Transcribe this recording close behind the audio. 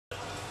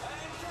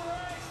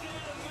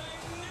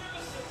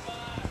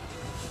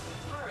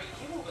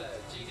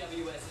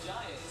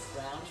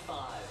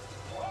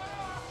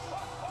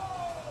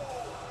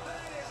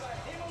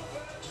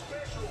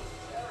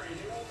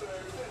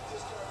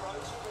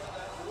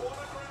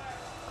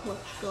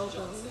clutch goal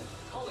going.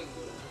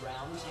 Collingwood,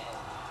 round 10.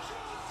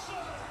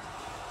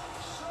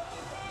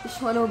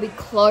 This one will be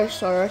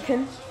close, I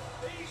reckon.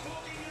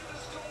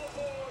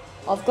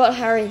 I've got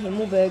Harry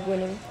Himmelberg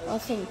winning. I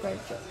think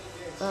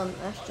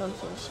Ash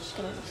Johnson's just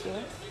going to miss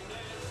it.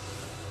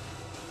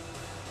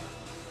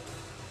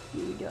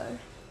 Here we go.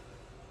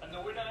 And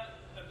the winner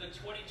of the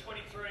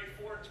 2023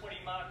 420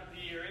 Mark of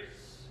the Year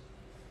is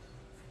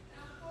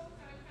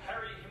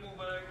Harry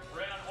Himmelberg,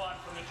 round 1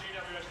 from the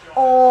GWS Giants.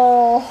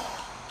 Oh.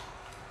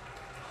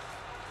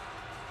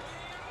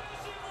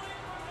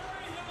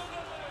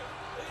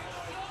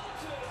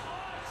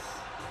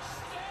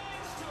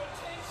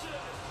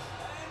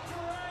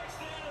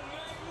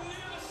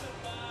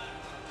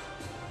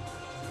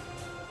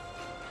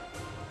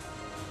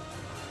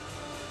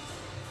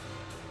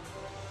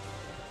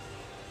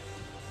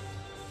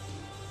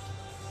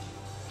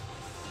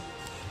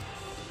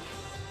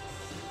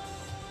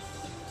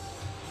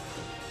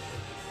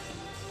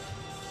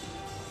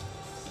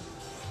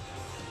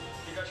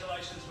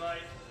 Congratulations,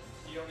 mate.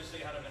 You obviously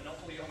had a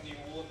monopoly on the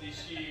award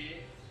this year.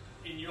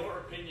 In your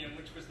opinion,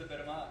 which was the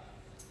better mark?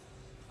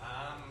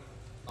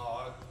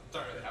 I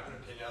don't really have an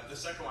opinion. The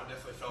second one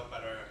definitely felt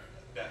better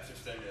about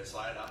 15 minutes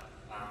later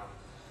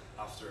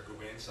after a good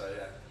win, so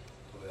yeah,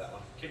 probably that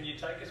one. Can you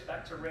take us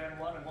back to round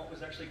 1 and what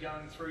was actually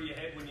going through your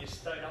head when you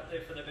stayed up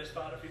there for the best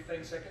part of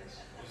 15 seconds?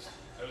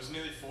 It was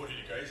nearly 40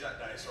 degrees that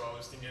day, so I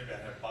was thinking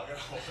about how buggered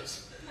I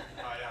was.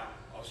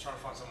 I was trying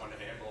to find someone to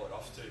handball it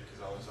off to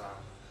because I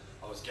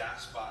was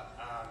gassed, but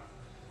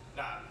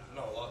nah,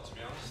 not a lot to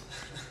be honest.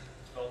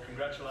 Well,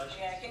 congratulations.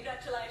 Yeah,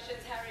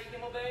 congratulations, Harry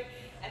Himmelberg.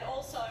 And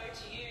also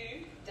to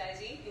you,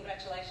 Daisy,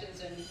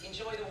 congratulations and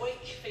enjoy the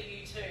week for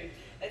you too.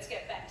 Let's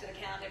get back to the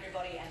count,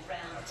 everybody, and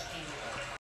round 10.